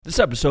This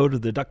episode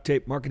of the Duct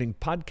Tape Marketing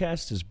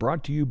Podcast is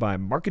brought to you by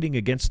Marketing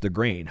Against the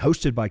Grain,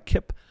 hosted by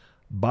Kip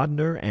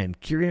Bodnar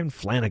and Kieran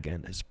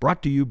Flanagan. It's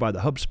brought to you by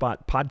the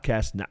HubSpot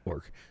Podcast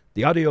Network,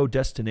 the audio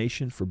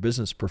destination for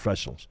business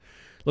professionals.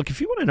 Look,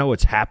 if you want to know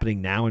what's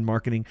happening now in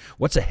marketing,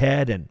 what's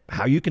ahead, and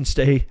how you can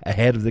stay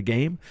ahead of the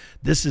game,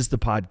 this is the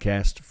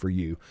podcast for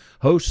you.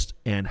 Host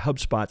and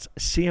HubSpot's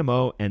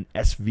CMO and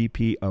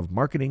SVP of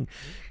Marketing,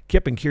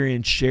 Kip and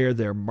Kieran, share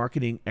their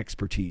marketing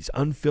expertise,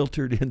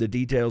 unfiltered in the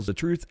details, the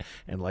truth,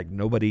 and like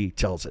nobody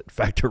tells it. In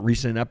fact, a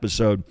recent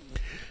episode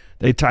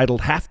they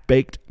titled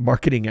Half-Baked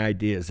Marketing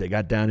Ideas. They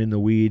got down in the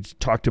weeds,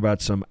 talked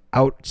about some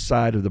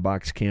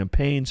outside-of-the-box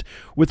campaigns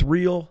with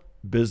real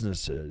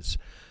businesses.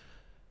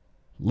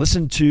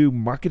 Listen to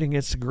Marketing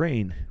Against the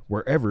Grain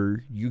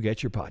wherever you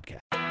get your podcast.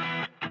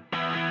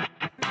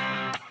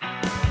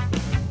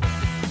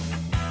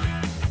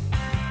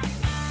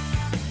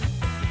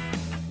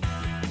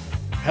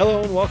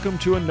 Hello and welcome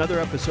to another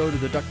episode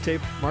of the Duct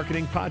Tape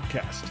Marketing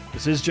Podcast.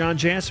 This is John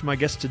Jantsch. My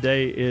guest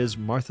today is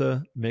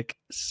Martha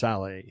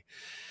McSally.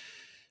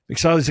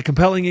 McSally is a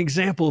compelling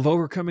example of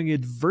overcoming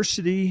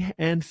adversity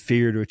and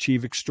fear to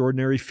achieve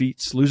extraordinary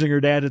feats. Losing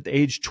her dad at the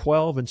age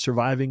 12 and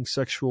surviving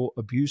sexual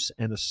abuse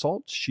and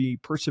assault, she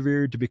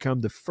persevered to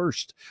become the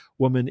first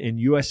woman in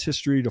U.S.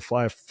 history to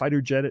fly a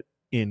fighter jet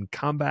in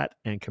combat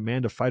and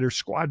command a fighter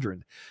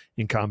squadron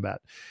in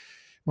combat.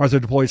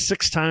 Martha deployed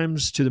 6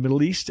 times to the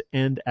Middle East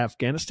and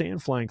Afghanistan,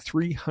 flying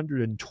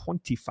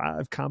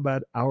 325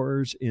 combat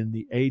hours in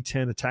the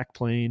A-10 attack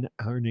plane,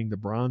 earning the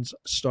Bronze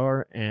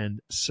Star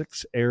and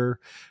 6 air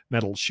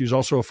medals. She was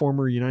also a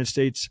former United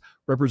States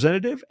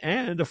representative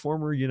and a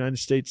former United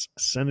States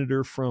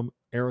senator from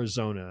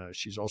Arizona.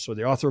 She's also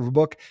the author of a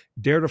book,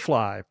 Dare to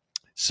Fly,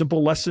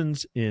 Simple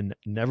Lessons in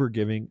Never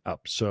Giving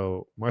Up.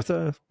 So,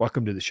 Martha,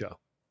 welcome to the show.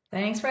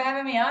 Thanks for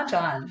having me on,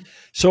 John.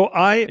 So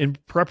in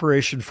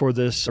preparation for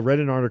this, I read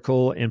an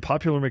article in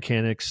Popular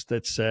Mechanics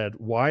that said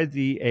why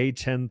the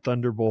A-10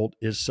 Thunderbolt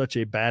is such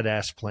a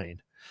badass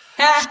plane.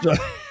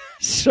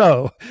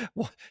 So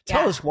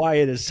tell us why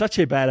it is such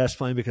a badass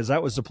plane, because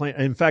that was the plane.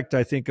 In fact,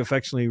 I think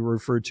affectionately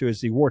referred to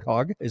as the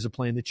Warthog is a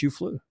plane that you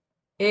flew.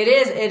 It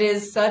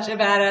is such a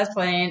badass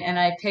plane, and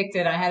I picked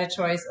it. I had a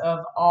choice of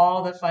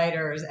all the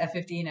fighters,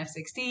 F-15,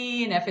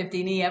 F-16,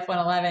 F-15E,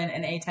 F-111,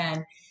 and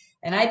A-10.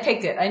 And I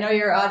picked it. I know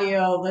your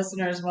audio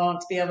listeners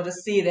won't be able to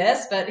see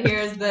this, but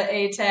here's the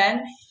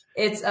A-10.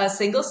 It's a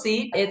single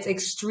seat. It's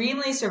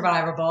extremely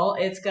survivable.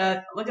 It's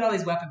got, look at all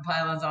these weapon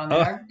pylons on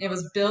there. It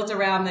was built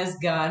around this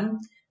gun,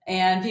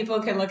 and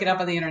people can look it up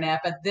on the internet,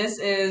 but this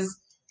is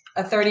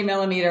a 30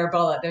 millimeter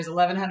bullet. There's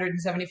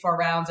 1,174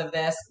 rounds of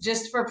this.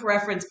 Just for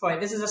reference point,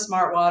 this is a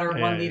Smart Water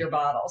 1 liter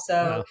bottle.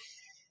 So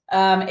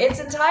its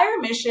entire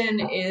mission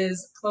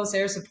is close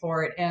air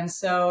support. And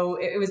so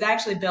it was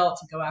actually built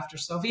to go after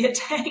Soviet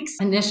tanks.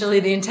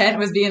 Initially, the intent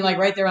was being like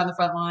right there on the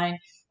front line.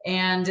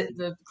 And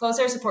the close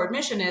air support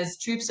mission is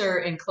troops are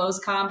in close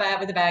combat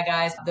with the bad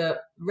guys. The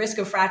risk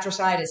of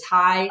fratricide is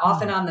high,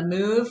 often on the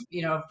move,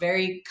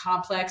 very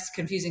complex,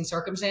 confusing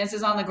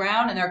circumstances on the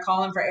ground. And they're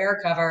calling for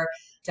air cover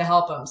to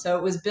help them. So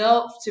it was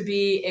built to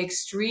be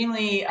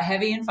extremely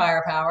heavy in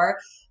firepower,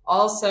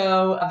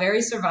 also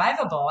very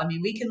survivable. I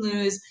mean, we can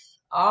lose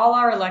all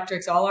our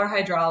electrics, all our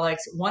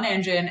hydraulics, one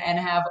engine, and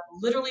have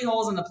literally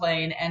holes in the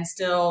plane and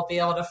still be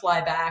able to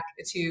fly back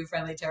to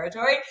friendly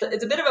territory.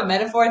 It's a bit of a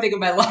metaphor, I think, of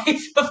my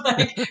life of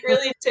like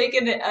really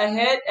taking a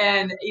hit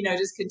and,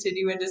 just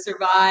continuing to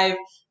survive.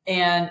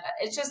 And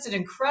it's just an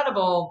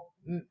incredible,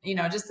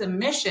 just a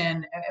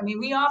mission. I mean,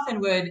 we often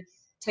would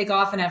take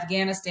off in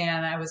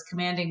Afghanistan. I was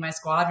commanding my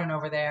squadron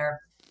over there.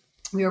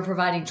 We were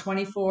providing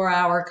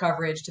 24-hour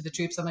coverage to the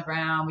troops on the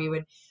ground. We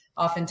would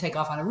often take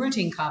off on a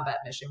routine combat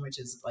mission, which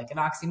is like an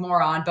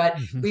oxymoron, but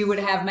we would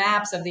have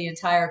maps of the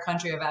entire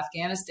country of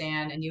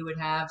Afghanistan, and you would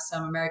have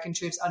some American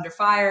troops under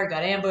fire,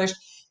 got ambushed,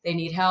 they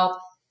need help.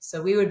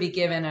 So we would be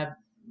given a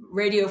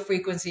radio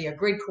frequency, a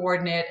grid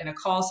coordinate, and a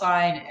call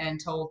sign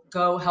and told,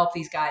 go help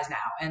these guys now.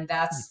 And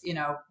that's,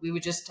 we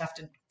would just have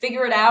to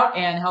figure it out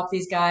and help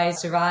these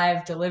guys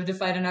survive to live to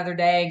fight another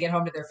day and get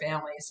home to their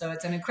families. So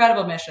it's an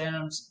incredible mission.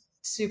 I'm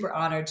super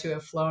honored to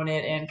have flown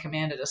it and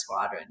commanded a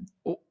squadron.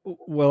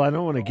 Well, I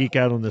don't want to geek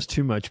out on this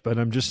too much, but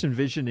I'm just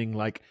envisioning,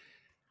 like,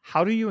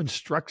 how do you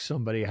instruct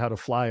somebody how to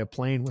fly a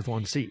plane with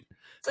one seat?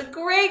 It's a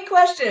great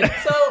question.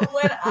 So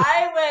when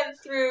I went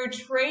through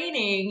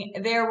training,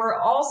 there were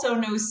also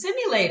no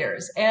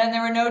simulators and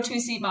there were no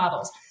 2-seat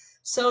models.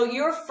 So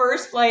your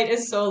first flight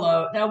is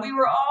solo. Now, we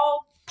were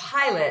all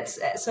pilots.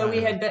 So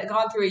we had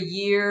gone through a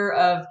year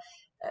of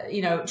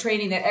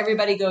training that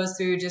everybody goes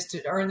through just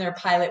to earn their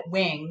pilot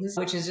wings,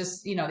 which is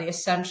just, the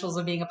essentials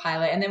of being a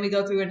pilot. And then we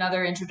go through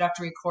another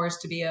introductory course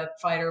to be a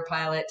fighter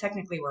pilot.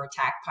 Technically, we're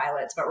attack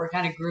pilots, but we're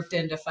kind of grouped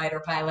into fighter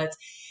pilots.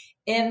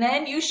 And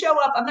then you show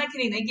up, I'm not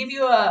kidding, they give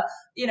you a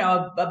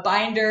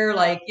binder,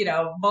 like,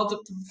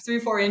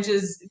 3-4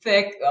 inches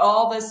thick,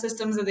 all the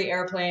systems of the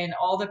airplane,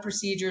 all the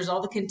procedures,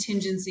 all the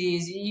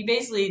contingencies. You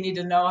basically need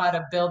to know how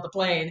to build the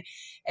plane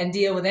and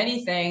deal with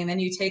anything. And then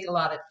you take a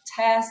lot of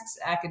tests,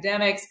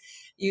 academics.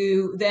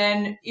 You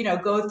then,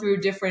 go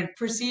through different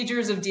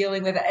procedures of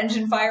dealing with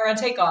engine fire on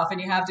takeoff,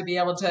 and you have to be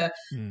able to,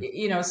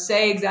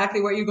 say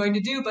exactly what you're going to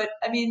do. But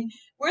I mean,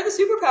 we're the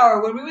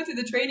superpower. When we went through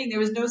the training, there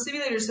was no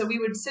simulator. So we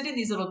would sit in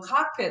these little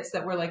cockpits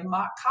that were like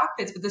mock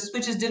cockpits, but the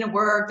switches didn't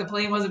work. The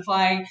plane wasn't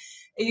flying.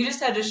 And you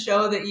just had to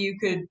show that you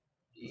could,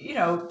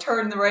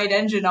 turn the right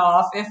engine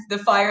off if the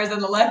fire's on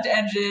the left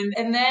engine.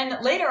 And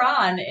then later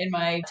on in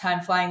my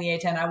time flying the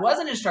A-10, I was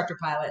an instructor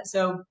pilot.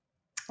 So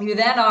you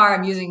then are,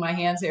 I'm using my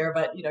hands here,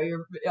 but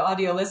your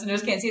audio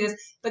listeners can't see this,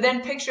 but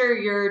then picture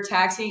you're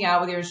taxiing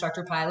out with your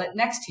instructor pilot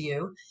next to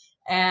you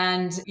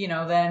and,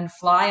 then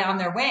fly on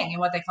their wing in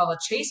what they call a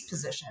chase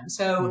position.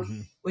 So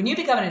when you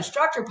become an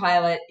instructor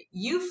pilot,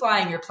 you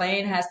flying your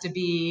plane has to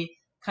be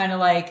kind of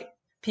like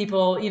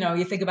people,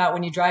 you think about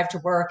when you drive to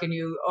work and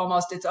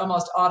it's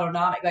almost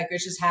autonomic, like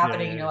it's just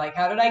happening. And you're like,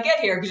 how did I get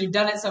here? Because you've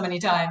done it so many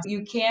times.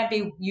 You can't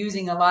be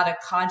using a lot of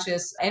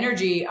conscious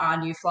energy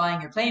on you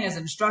flying your plane as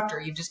an instructor.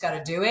 You've just got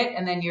to do it.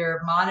 And then you're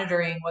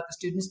monitoring what the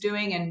student's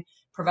doing and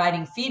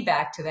providing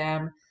feedback to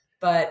them.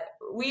 But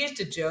we used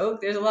to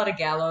joke, there's a lot of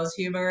gallows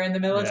humor in the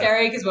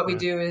military because what we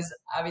do is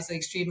obviously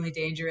extremely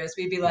dangerous.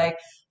 We'd be like,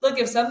 look,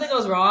 if something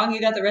goes wrong,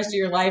 you got the rest of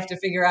your life to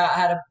figure out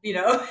how to,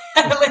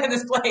 how to land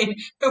this plane,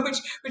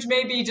 which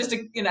may be just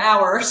an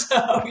hour or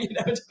so,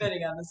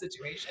 depending on the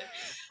situation.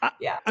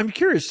 I'm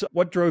curious,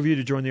 what drove you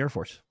to join the Air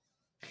Force?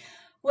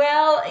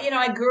 Well,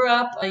 I grew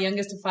up a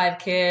youngest of 5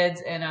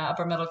 kids in an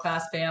upper middle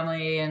class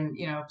family and,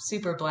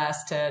 super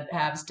blessed to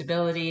have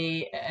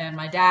stability. And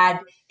my dad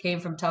came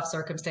from tough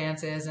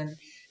circumstances and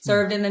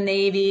served in the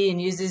Navy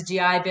and used his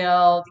GI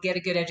Bill to get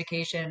a good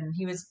education.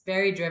 He was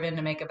very driven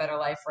to make a better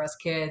life for us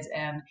kids.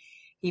 And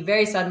he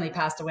very suddenly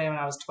passed away when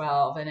I was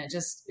 12. And it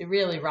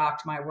really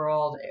rocked my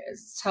world.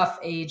 It's a tough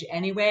age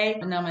anyway.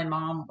 And then my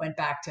mom went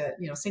back to,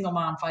 single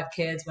mom, 5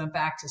 kids, went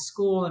back to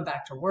school and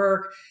back to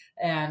work.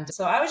 And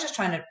so I was just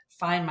trying to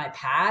find my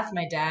path.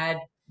 My dad,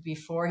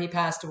 before he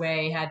passed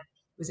away,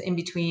 was in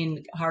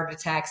between heart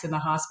attacks in the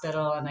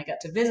hospital, and I got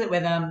to visit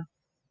with him.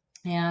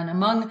 And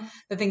among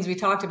the things we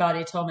talked about,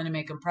 he told me to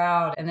make him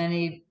proud. And then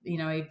he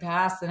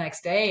passed the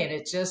next day, and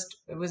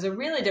it was a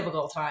really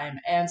difficult time.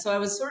 And so I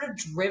was sort of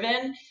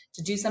driven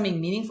to do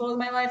something meaningful with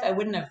my life. I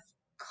wouldn't have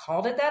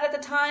called it that at the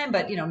time,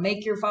 but,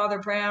 make your father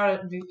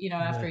proud,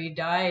 after he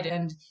died,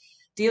 and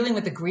dealing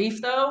with the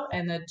grief though,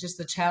 and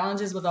the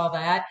challenges with all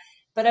that.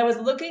 But I was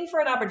looking for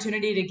an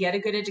opportunity to get a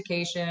good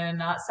education,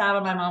 not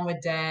saddle my mom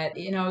with debt.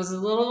 I was a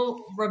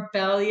little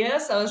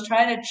rebellious. I was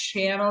trying to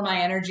channel my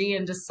energy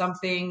into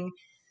something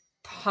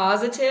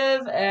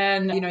positive,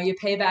 and you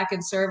pay back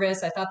in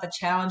service. I thought the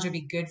challenge would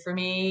be good for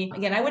me.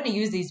 Again, I wouldn't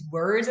use these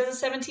words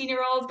as a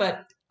 17-year-old,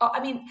 but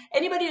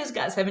anybody who's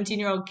got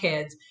 17-year-old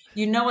kids,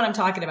 what I'm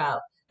talking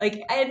about.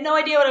 Like, I had no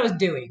idea what I was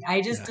doing.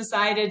 I just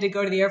decided to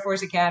go to the Air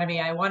Force Academy.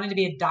 I wanted to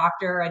be a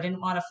doctor. I didn't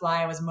want to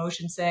fly. I was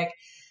motion sick.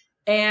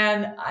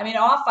 And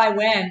off I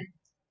went,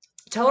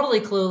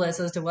 totally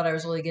clueless as to what I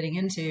was really getting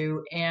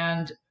into.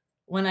 And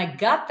when I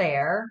got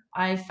there,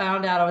 I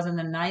found out I was in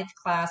the 9th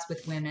class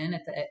with women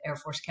at the Air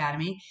Force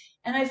Academy.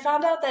 And I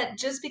found out that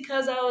just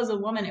because I was a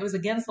woman, it was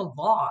against the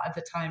law at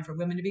the time for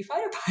women to be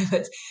fighter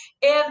pilots.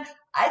 And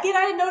I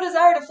had no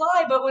desire to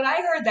fly, but when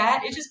I heard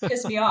that, it just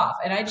pissed me off.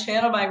 And I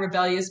channeled my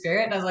rebellious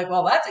spirit, and I was like,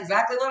 well, that's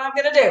exactly what I'm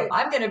going to do.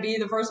 I'm going to be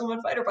the first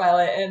woman fighter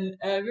pilot. And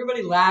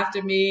everybody laughed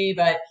at me,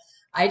 but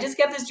I just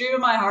kept this dream in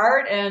my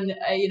heart, and,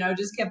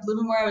 just kept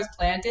blooming where I was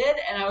planted.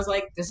 And I was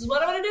like, this is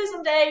what I'm going to do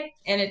someday.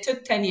 And it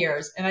took 10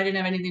 years, and I didn't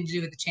have anything to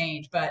do with the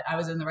change, but I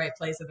was in the right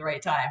place at the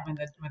right time when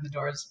the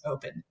doors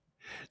opened.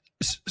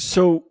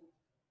 So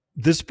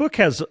this book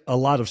has a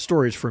lot of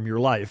stories from your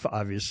life,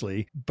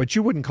 obviously, but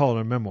you wouldn't call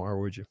it a memoir,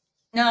 would you?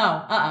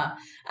 No,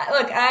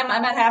 Look,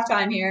 I'm at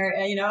halftime here,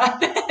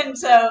 and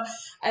so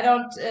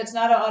it's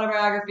not an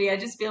autobiography. I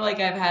just feel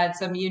like I've had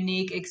some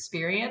unique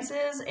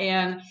experiences,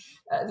 and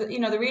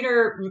the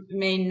reader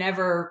may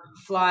never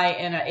fly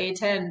in an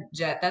A-10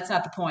 jet. That's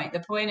not the point. The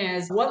point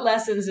is, what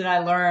lessons did I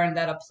learn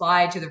that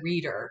apply to the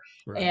reader?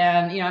 Right.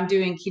 And, I'm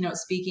doing keynote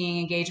speaking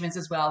engagements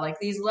as well. Like,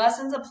 these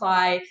lessons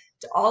apply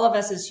to all of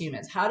us as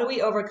humans. How do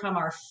we overcome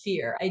our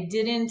fear?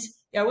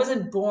 I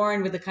wasn't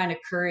born with the kind of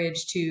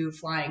courage to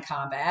fly in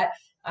combat.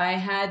 I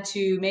had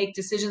to make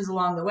decisions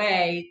along the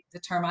way. The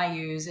term I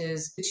use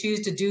is to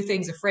choose to do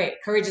things afraid.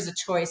 Courage is a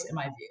choice, in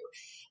my view.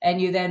 And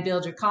you then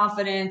build your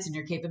confidence and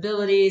your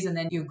capabilities, and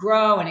then you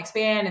grow and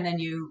expand, and then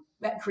you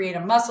create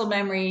a muscle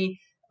memory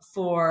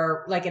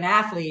for, like an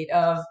athlete,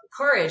 of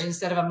courage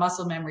instead of a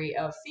muscle memory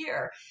of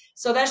fear.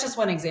 So that's just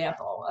one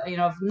example,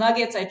 of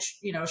nuggets I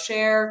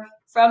share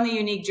from the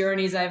unique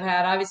journeys I've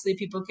had. Obviously,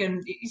 people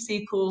can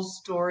see cool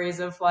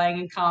stories of flying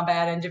in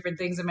combat and different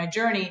things in my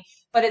journey,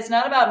 but it's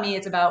not about me.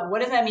 It's about,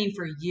 what does that mean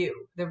for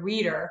you, the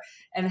reader,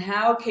 and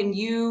how can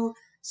you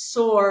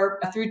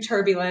soar through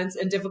turbulence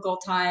and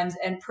difficult times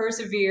and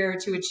persevere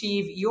to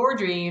achieve your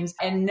dreams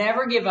and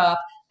never give up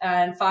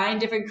and find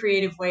different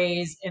creative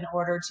ways in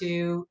order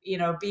to,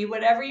 be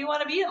whatever you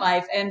want to be in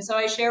life. And so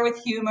I share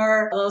with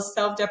humor, a little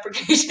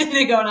self-deprecation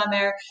going on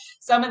there,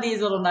 some of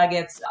these little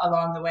nuggets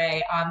along the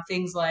way on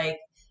things like,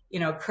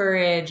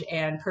 courage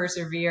and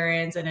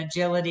perseverance and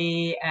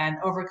agility and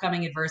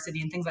overcoming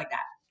adversity and things like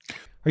that.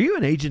 Are you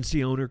an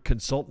agency owner,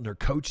 consultant, or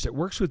coach that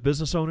works with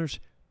business owners?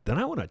 Then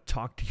I want to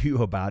talk to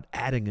you about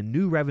adding a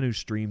new revenue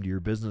stream to your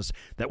business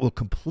that will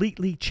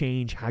completely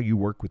change how you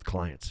work with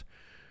clients.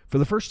 For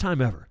the first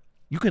time ever,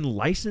 you can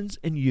license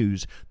and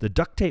use the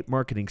Duct Tape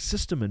Marketing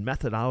system and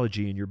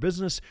methodology in your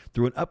business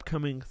through an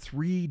upcoming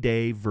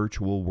 3-day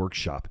virtual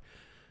workshop.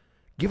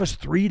 Give us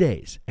 3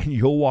 days and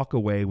you'll walk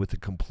away with a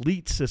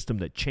complete system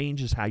that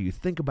changes how you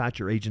think about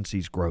your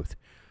agency's growth.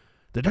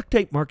 The Duct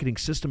Tape Marketing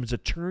system is a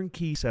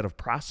turnkey set of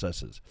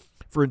processes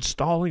for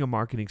installing a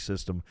marketing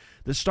system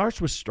that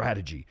starts with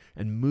strategy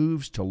and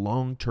moves to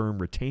long-term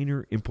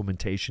retainer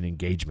implementation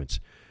engagements.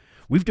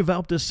 We've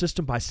developed this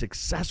system by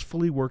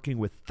successfully working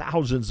with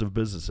thousands of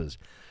businesses.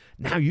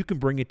 Now you can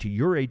bring it to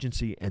your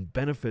agency and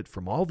benefit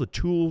from all the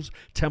tools,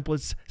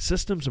 templates,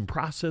 systems, and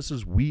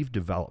processes we've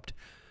developed.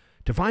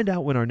 To find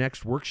out when our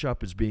next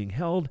workshop is being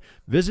held,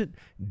 visit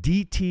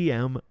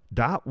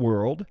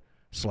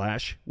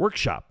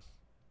dtm.world/workshop.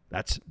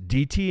 That's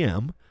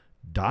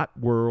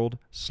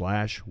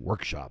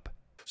dtm.world/workshop.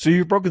 So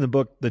you've broken the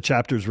book. The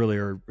chapters really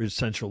are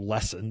essential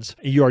lessons.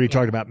 You already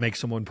talked about make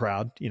someone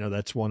proud.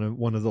 That's one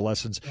of the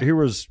lessons. Here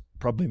was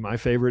probably my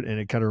favorite, and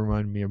it kind of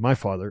reminded me of my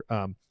father.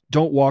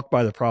 Don't walk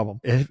by the problem.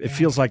 It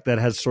feels like that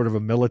has sort of a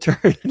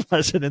military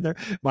lesson in there.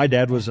 My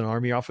dad was an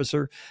Army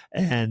officer,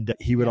 and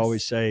he would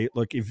always say,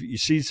 look, if you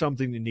see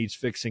something that needs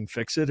fixing,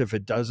 fix it. If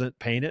it doesn't,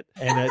 paint it.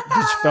 And it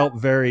just felt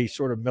very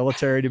sort of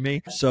military to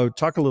me. So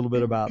talk a little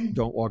bit about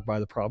don't walk by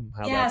the problem,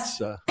 how that's...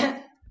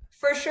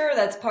 For sure,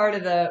 that's part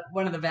of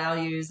one of the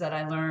values that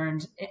I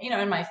learned,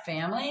 in my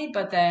family,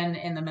 but then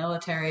in the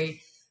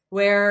military,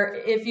 where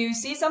if you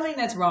see something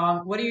that's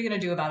wrong, what are you going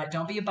to do about it?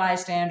 Don't be a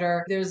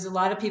bystander. There's a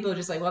lot of people who are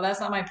just like, well, that's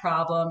not my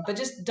problem, but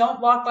just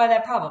don't walk by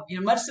that problem.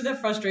 Much to the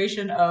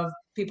frustration of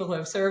people who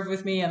have served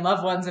with me and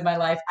loved ones in my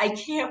life, I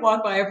can't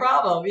walk by a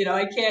problem.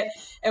 I can't.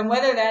 And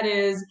whether that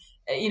is,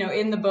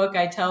 in the book,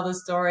 I tell the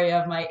story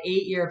of my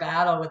 8-year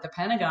battle with the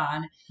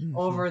Pentagon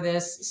over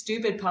this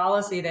stupid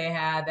policy they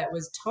had that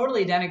was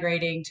totally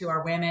denigrating to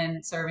our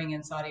women serving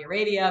in Saudi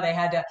Arabia. They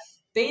had to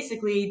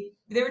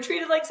they were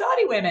treated like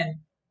Saudi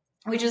women,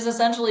 which is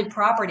essentially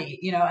property,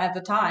 at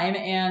the time,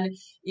 and,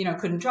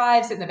 couldn't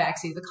drive, sit in the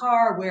backseat of the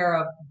car, wear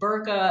a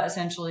burqa,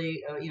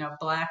 essentially,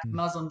 black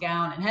Muslim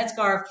gown and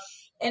headscarf.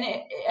 And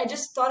I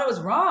just thought it was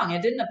wrong.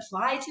 It didn't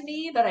apply to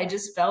me, but I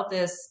just felt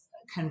this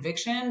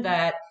conviction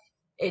that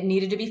it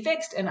needed to be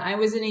fixed. And I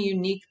was in a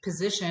unique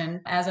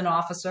position as an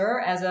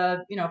officer, as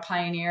a,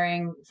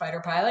 pioneering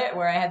fighter pilot,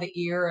 where I had the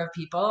ear of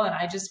people. And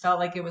I just felt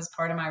like it was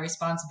part of my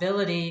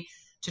responsibility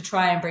to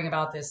try and bring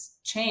about this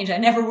change. I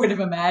never would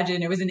have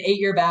imagined. It was an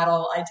 8-year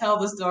battle. I tell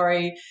the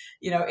story,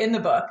 in the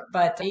book,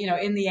 but,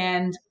 in the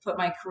end, put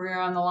my career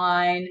on the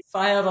line,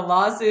 filed a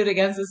lawsuit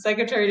against the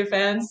Secretary of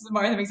Defense,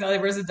 Martha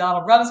McSally versus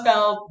Donald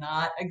Rumsfeld.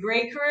 Not a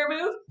great career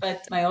move,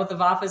 but my oath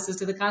of office is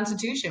to the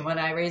Constitution. When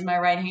I raise my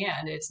right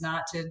hand, it's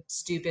not to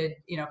stupid,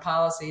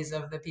 policies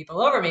of the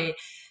people over me.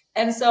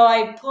 And so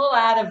I pull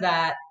out of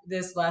that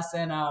this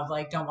lesson of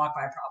don't walk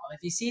by a problem.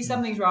 If you see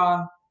something's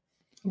wrong,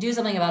 do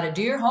something about it.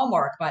 Do your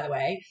homework, by the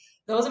way.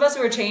 Those of us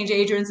who are change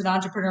agents and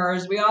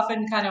entrepreneurs, we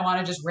often kind of want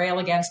to just rail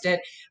against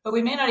it, but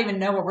we may not even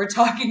know what we're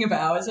talking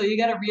about. So you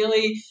got to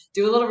really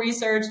do a little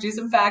research, do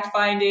some fact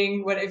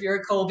finding. What if you're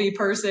a Colby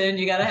person?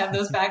 You got to have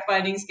those fact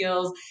finding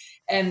skills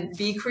and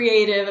be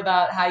creative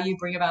about how you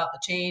bring about the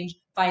change.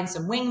 Find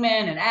some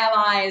wingmen and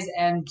allies,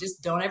 and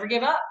just don't ever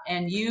give up.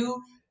 And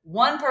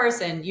one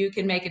person, you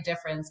can make a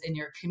difference in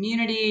your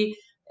community,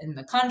 in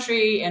the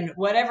country, and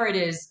whatever it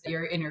is,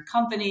 you're in your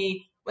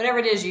company. Whatever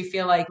it is you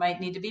feel like might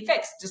need to be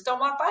fixed, just don't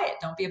walk by it.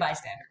 Don't be a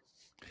bystander.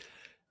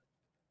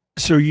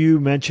 So you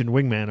mentioned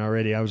wingman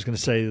already. I was going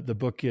to say that the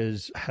book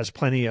has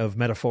plenty of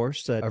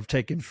metaphors that I've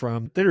taken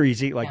from that are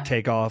easy, like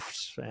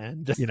takeoffs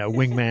and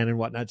wingman and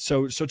whatnot.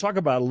 So talk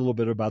about a little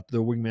bit about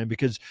the wingman,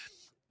 because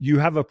you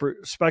have a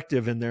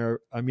perspective in there.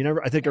 I mean,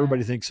 I think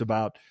everybody thinks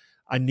about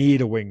I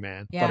need a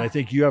wingman, but I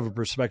think you have a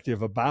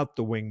perspective about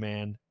the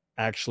wingman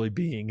actually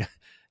being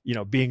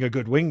being a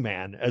good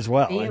wingman as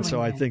well. And so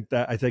I think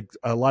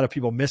a lot of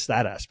people miss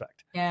that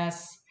aspect.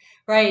 Yes.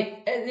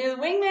 Right. The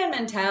wingman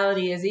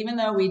mentality is, even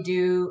though we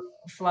do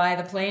fly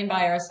the plane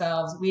by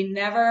ourselves, we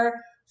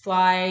never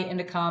fly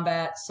into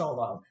combat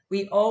solo.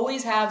 We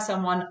always have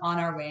someone on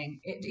our wing,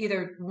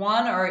 either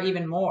one or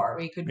even more.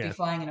 We could be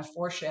flying in a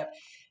 4-ship.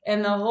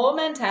 And the whole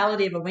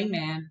mentality of a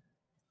wingman,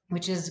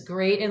 which is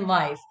great in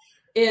life,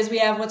 is we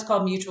have what's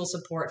called mutual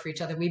support for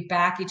each other. We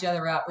back each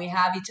other up. We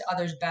have each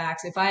other's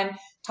backs. If I'm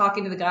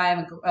talking to the guy,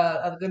 I'm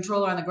a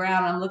controller on the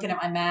ground, I'm looking at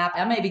my map,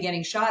 I may be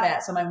getting shot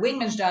at. So my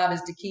wingman's job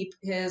is to keep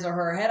his or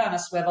her head on a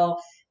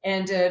swivel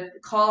and to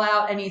call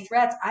out any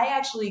threats. I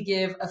actually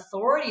give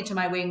authority to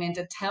my wingman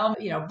to tell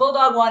me,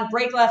 Bulldog 1,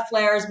 break left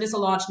flares,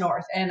 missile launch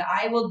north. And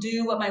I will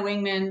do what my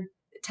wingman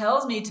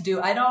tells me to do.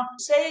 I don't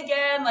say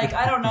again,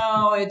 I don't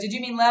know, did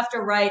you mean left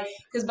or right?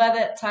 Because by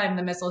that time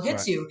the missile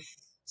hits you.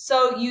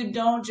 So you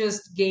don't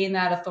just gain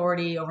that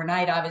authority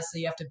overnight.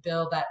 Obviously, you have to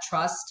build that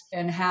trust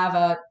and have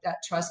that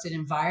trusted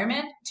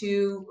environment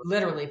to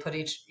literally put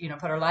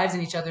our lives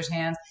in each other's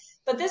hands.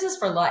 But this is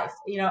for life.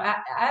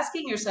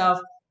 Asking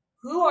yourself,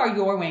 who are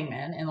your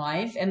wingmen in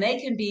life? And they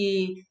can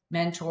be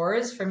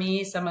mentors. For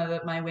me, some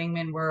of my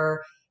wingmen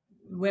were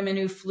women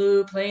who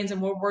flew planes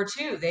in World War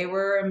II. They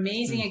were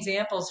amazing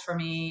examples for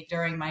me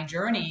during my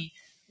journey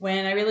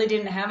when I really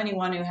didn't have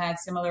anyone who had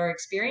similar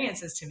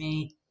experiences to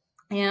me.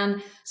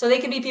 And so they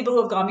can be people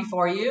who have gone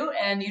before you,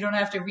 and you don't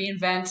have to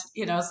reinvent,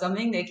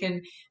 something. They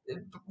can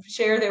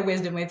share their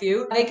wisdom with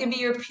you. They can be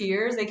your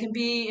peers. They can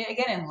be,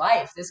 again, in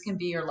life, this can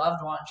be your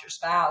loved ones, your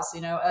spouse,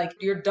 like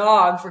your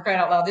dog, for crying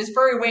out loud. There's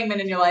furry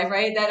wingmen in your life,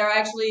 right? That are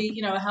actually,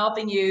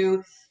 helping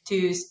you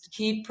to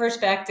keep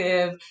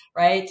perspective,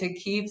 right? To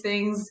keep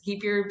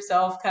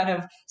yourself kind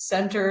of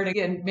centered,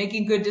 again,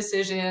 making good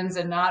decisions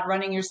and not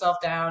running yourself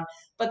down.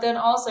 But then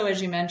also,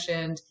 as you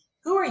mentioned,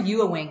 who are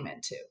you a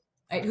wingman to?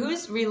 Right?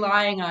 Who's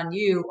relying on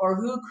you, or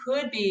who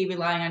could be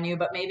relying on you,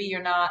 but maybe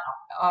you're not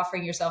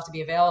offering yourself to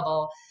be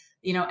available,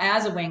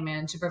 as a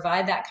wingman to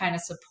provide that kind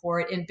of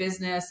support in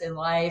business, in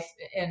life,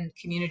 in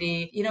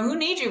community. Who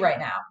needs you right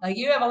now? Like,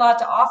 you have a lot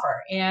to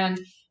offer. And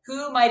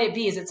who might it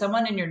be? Is it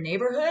someone in your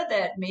neighborhood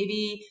that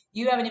maybe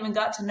you haven't even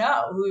got to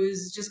know,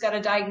 who's just got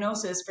a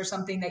diagnosis for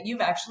something that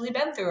you've actually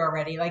been through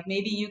already? Like,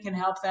 maybe you can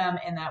help them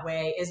in that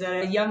way. Is it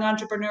a young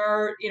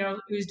entrepreneur,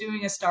 who's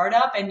doing a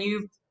startup, and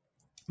you've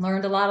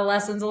learned a lot of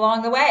lessons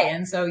along the way,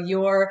 and so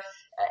you're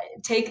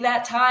take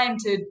that time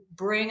to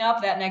bring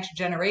up that next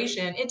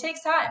generation? It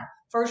takes time,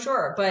 for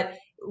sure, but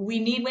we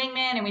need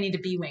wingmen and we need to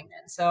be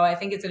wingmen. So I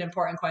think it's an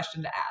important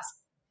question to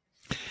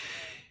ask.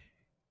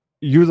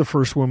 You're the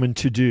first woman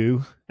to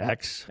do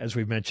X, as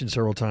we've mentioned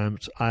several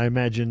times. I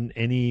imagine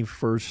any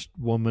first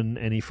woman,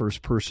 any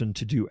first person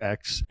to do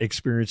X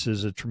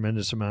experiences a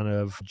tremendous amount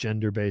of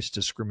gender-based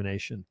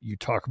discrimination. You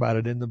talk about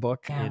it in the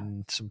book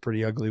in some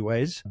pretty ugly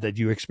ways that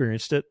you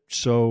experienced it.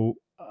 So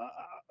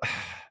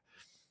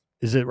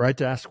is it right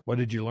to ask, what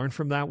did you learn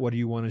from that? What do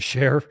you want to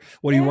share?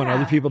 What do you want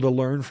other people to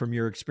learn from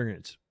your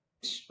experience?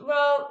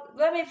 Well,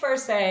 let me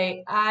first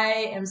say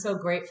I am so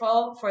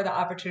grateful for the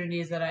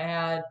opportunities that I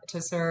had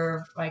to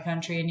serve my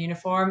country in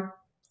uniform.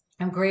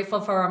 I'm grateful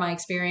for my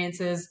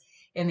experiences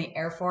in the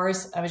Air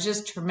Force. It was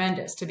just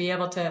tremendous to be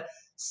able to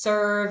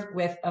serve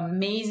with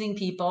amazing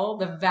people.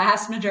 The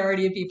vast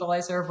majority of people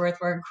I serve with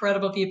were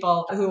incredible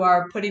people who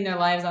are putting their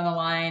lives on the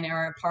line or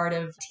are part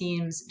of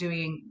teams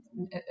doing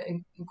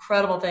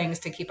incredible things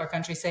to keep our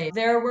country safe.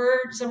 There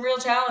were some real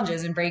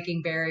challenges in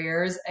breaking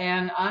barriers.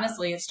 And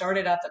honestly, it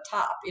started at the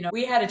top.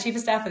 We had a chief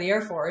of staff of the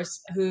Air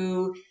Force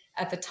who,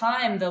 at the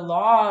time the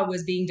law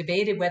was being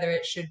debated whether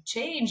it should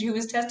change, who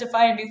was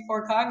testifying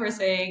before Congress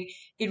saying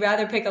he'd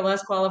rather pick a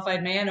less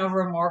qualified man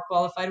over a more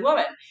qualified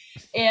woman.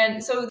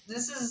 And so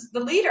this is the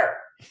leader.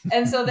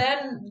 And so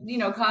then,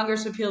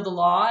 Congress repealed the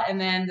law, and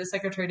then the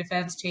Secretary of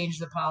Defense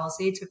changed the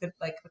policy. It took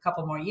like a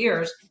couple more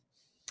years.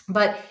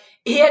 But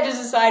he had to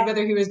decide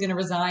whether he was going to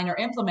resign or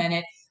implement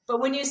it. But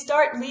when you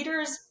start,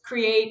 leaders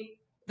create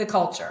the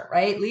culture,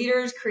 right?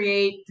 Leaders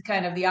create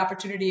kind of the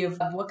opportunity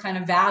of what kind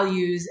of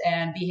values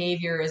and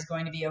behavior is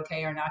going to be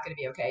okay or not going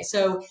to be okay.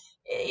 So,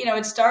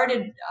 it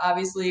started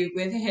obviously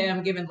with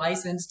him giving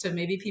license to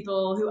maybe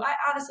people who I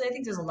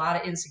think there's a lot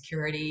of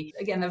insecurity.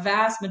 Again, the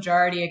vast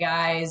majority of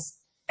guys,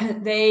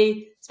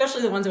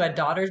 especially the ones who had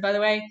daughters, by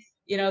the way,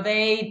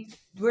 they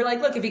were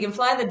like, look, if you can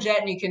fly the jet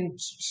and you can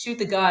shoot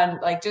the gun,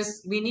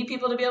 we need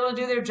people to be able to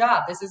do their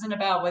job. This isn't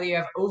about whether you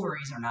have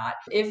ovaries or not.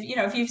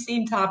 If you've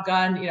seen Top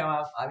Gun,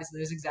 obviously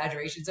there's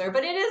exaggerations there,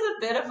 but it is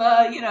a bit of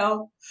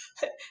a,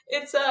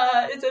 it's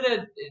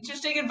an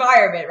interesting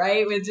environment,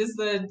 right? With just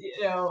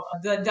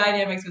the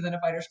dynamics within a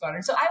fighter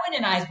squadron. So I went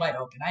in eyes wide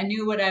open. I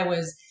knew what I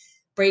was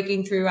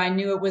breaking through. I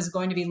knew it was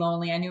going to be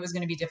lonely. I knew it was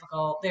going to be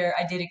difficult.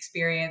 I did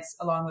experience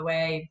along the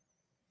way,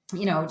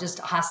 just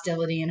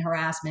hostility and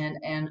harassment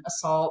and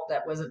assault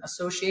that wasn't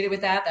associated with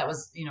that. That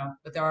was,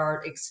 but there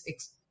are,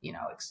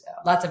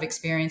 lots of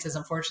experiences,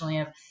 unfortunately,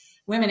 of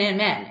women and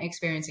men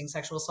experiencing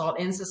sexual assault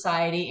in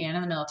society and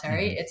in the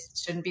military. Mm-hmm. It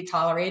shouldn't be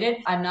tolerated.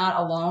 I'm not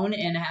alone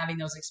in having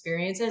those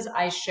experiences.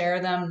 I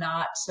share them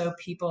not so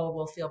people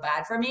will feel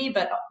bad for me,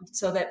 but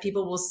so that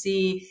people will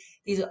see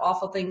these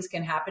awful things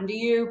can happen to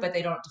you, but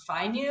they don't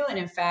define you. And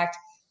in fact,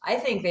 I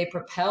think they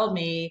propelled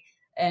me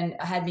and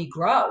had me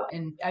grow.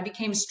 And I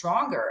became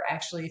stronger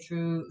actually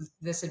through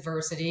this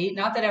adversity.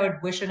 Not that I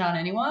would wish it on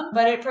anyone,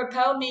 but it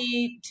propelled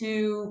me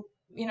to,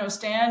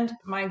 stand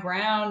my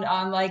ground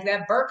on like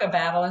that burqa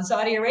battle in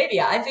Saudi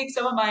Arabia. I think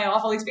some of my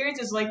awful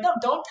experiences were like, no,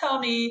 don't tell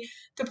me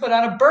to put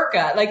on a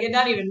burqa, like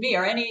not even me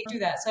or any do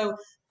that. So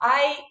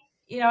I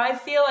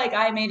feel like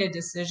I made a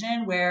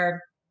decision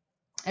where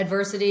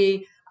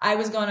adversity, I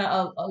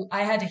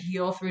had to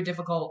heal through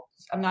difficult.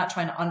 I'm not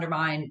trying to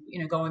undermine,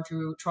 going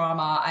through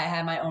trauma. I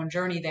had my own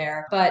journey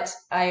there, but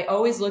I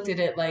always looked at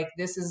it like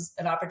this is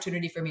an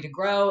opportunity for me to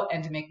grow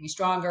and to make me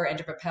stronger and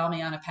to propel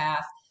me on a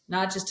path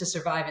not just to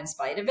survive in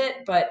spite of it,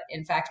 but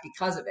in fact,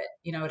 because of it.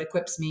 It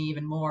equips me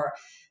even more.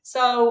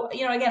 So,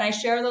 again, I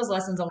share those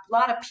lessons. A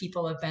lot of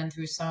people have been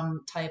through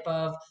some type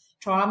of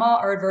trauma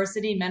or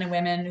adversity, men and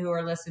women who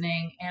are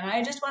listening. And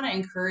I just want to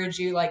encourage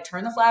you, like,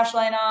 turn the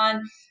flashlight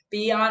on,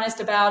 be honest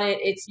about it.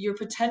 You're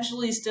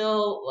potentially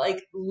still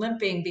like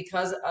limping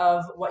because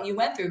of what you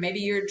went through.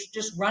 Maybe you're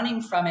just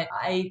running from it.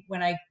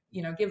 When I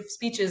give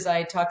speeches,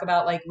 I talk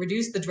about like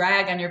reduce the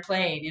drag on your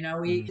plane.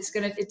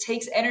 It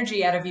takes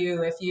energy out of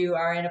you if you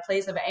are in a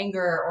place of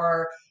anger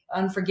or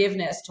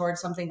unforgiveness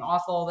towards something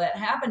awful that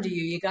happened to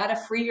you. You got to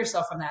free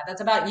yourself from that. That's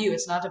about you.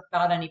 It's not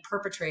about any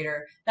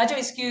perpetrator. Not to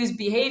excuse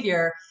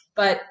behavior,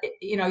 but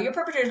your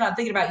perpetrator's not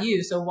thinking about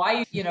you. So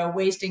why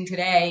wasting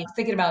today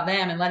thinking about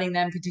them and letting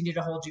them continue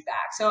to hold you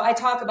back? So I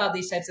talk about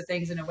these types of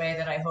things in a way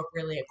that I hope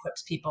really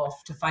equips people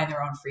to find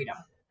their own freedom.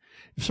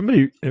 If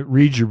somebody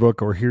reads your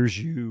book or hears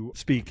you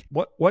speak,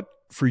 what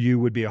for you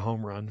would be a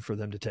home run for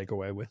them to take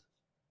away with?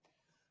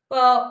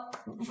 Well,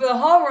 for the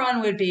home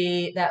run would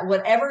be that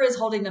whatever is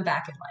holding them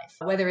back in life,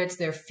 whether it's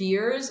their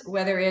fears,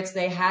 whether it's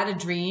they had a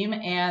dream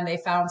and they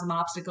found some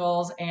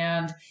obstacles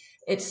and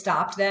it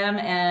stopped them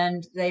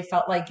and they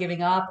felt like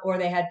giving up, or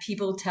they had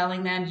people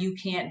telling them you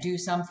can't do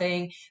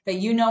something that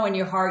in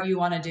your heart you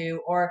want to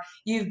do, or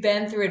you've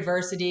been through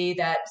adversity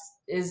that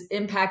is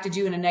impacted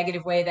you in a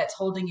negative way that's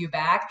holding you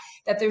back,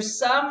 that there's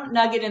some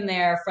nugget in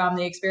there from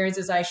the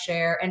experiences I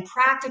share and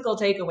practical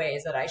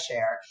takeaways that I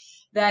share,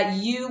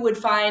 that you would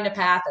find a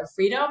path of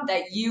freedom,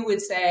 that you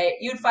would say,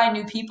 you'd find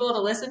new people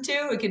to listen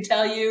to who can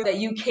tell you that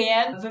you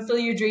can fulfill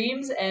your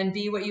dreams and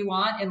be what you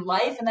want in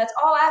life. And that's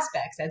all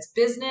aspects. That's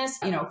business,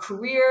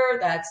 career,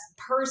 that's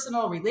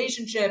personal,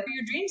 relationship, who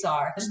your dreams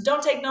are. Just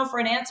don't take no for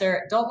an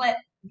answer. Don't let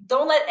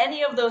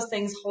any of those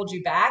things hold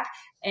you back,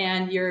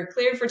 and you're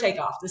cleared for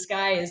takeoff. The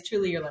sky is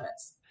truly your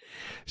limits.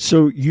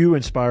 So you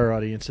inspire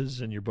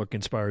audiences and your book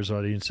inspires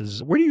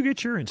audiences. Where do you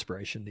get your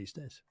inspiration these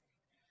days?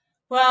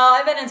 Well,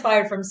 I've been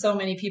inspired from so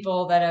many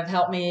people that have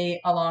helped me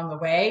along the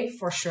way,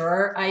 for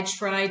sure. I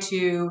try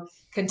to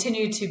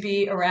continue to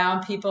be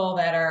around people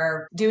that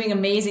are doing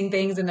amazing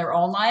things in their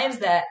own lives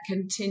that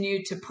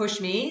continue to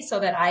push me so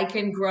that I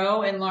can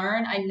grow and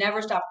learn. I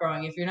never stop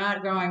growing. If you're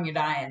not growing, you're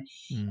dying.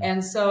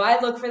 And so I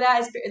look for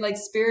that, like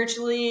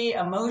spiritually,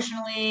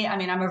 emotionally. I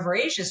mean, I'm a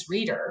voracious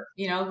reader.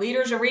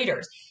 Leaders are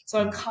readers. So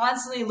I'm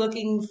constantly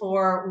looking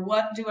for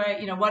what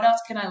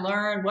else can I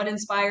learn? What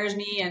inspires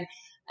me? And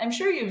I'm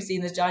sure you've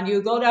seen this, John.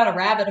 You go down a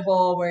rabbit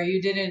hole where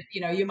you didn't,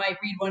 you might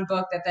read one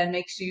book that then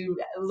makes you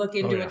look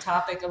into a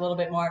topic a little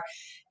bit more.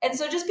 And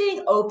so just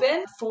being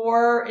open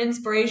for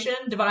inspiration,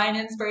 divine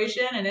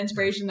inspiration, and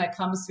inspiration that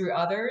comes through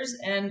others.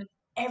 And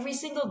every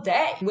single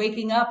day,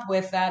 waking up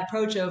with that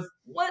approach of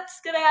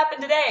what's going to happen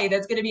today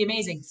that's going to be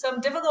amazing. Some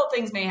difficult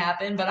things may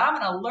happen, but I'm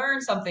going to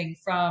learn something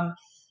from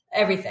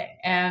everything.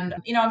 And,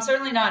 I'm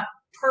certainly not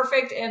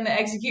perfect in the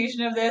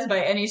execution of this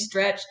by any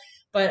stretch,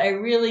 but I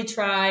really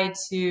try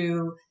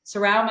to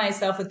surround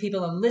myself with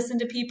people and listen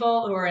to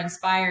people who are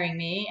inspiring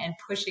me and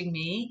pushing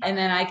me. And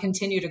then I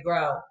continue to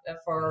grow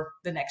for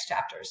the next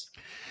chapters.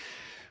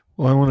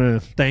 Well, I want to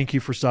thank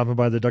you for stopping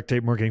by the Duct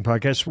Tape Marketing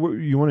Podcast.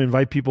 You want to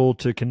invite people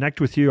to connect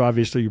with you.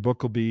 Obviously, your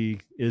book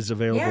is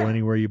available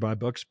anywhere you buy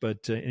books,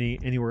 but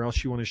anywhere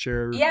else you want to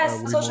share?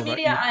 Yes, social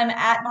media. I'm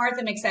at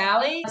Martha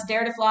McSally. It's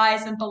Dare to Fly,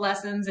 Simple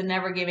Lessons, and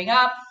Never Giving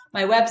Up.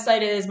 My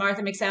website is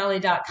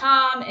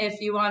marthamcsally.com. If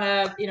you want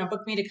to,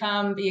 book me to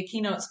come be a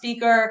keynote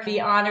speaker,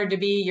 be honored to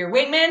be your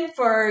wingman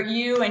for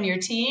you and your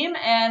team,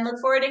 and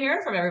look forward to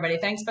hearing from everybody.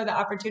 Thanks for the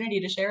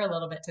opportunity to share a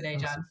little bit today,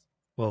 John. Awesome.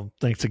 Well,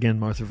 thanks again,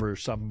 Martha, for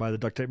stopping by the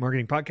Duct Tape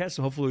Marketing Podcast.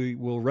 And hopefully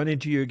we'll run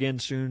into you again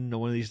soon,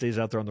 one of these days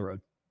out there on the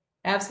road.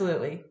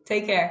 Absolutely.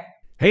 Take care.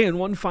 Hey, and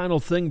one final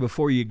thing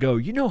before you go.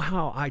 You know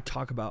how I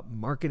talk about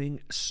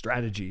marketing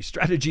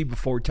strategy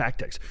before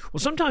tactics.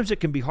 Well, sometimes it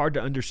can be hard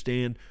to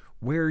understand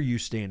where you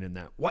stand in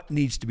that, what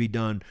needs to be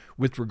done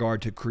with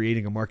regard to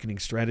creating a marketing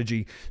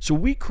strategy. So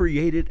we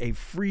created a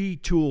free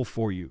tool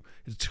for you.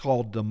 It's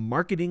called the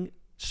Marketing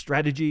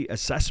Strategy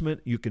Assessment.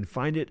 You can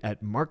find it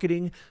at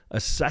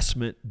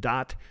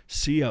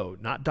marketingassessment.co,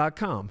 not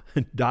 .com,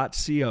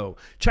 .co.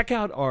 Check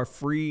out our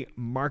free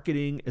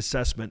marketing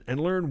assessment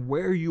and learn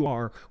where you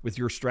are with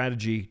your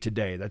strategy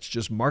today. That's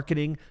just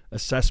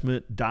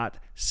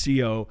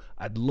marketingassessment.co.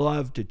 I'd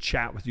love to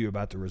chat with you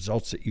about the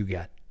results that you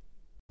get.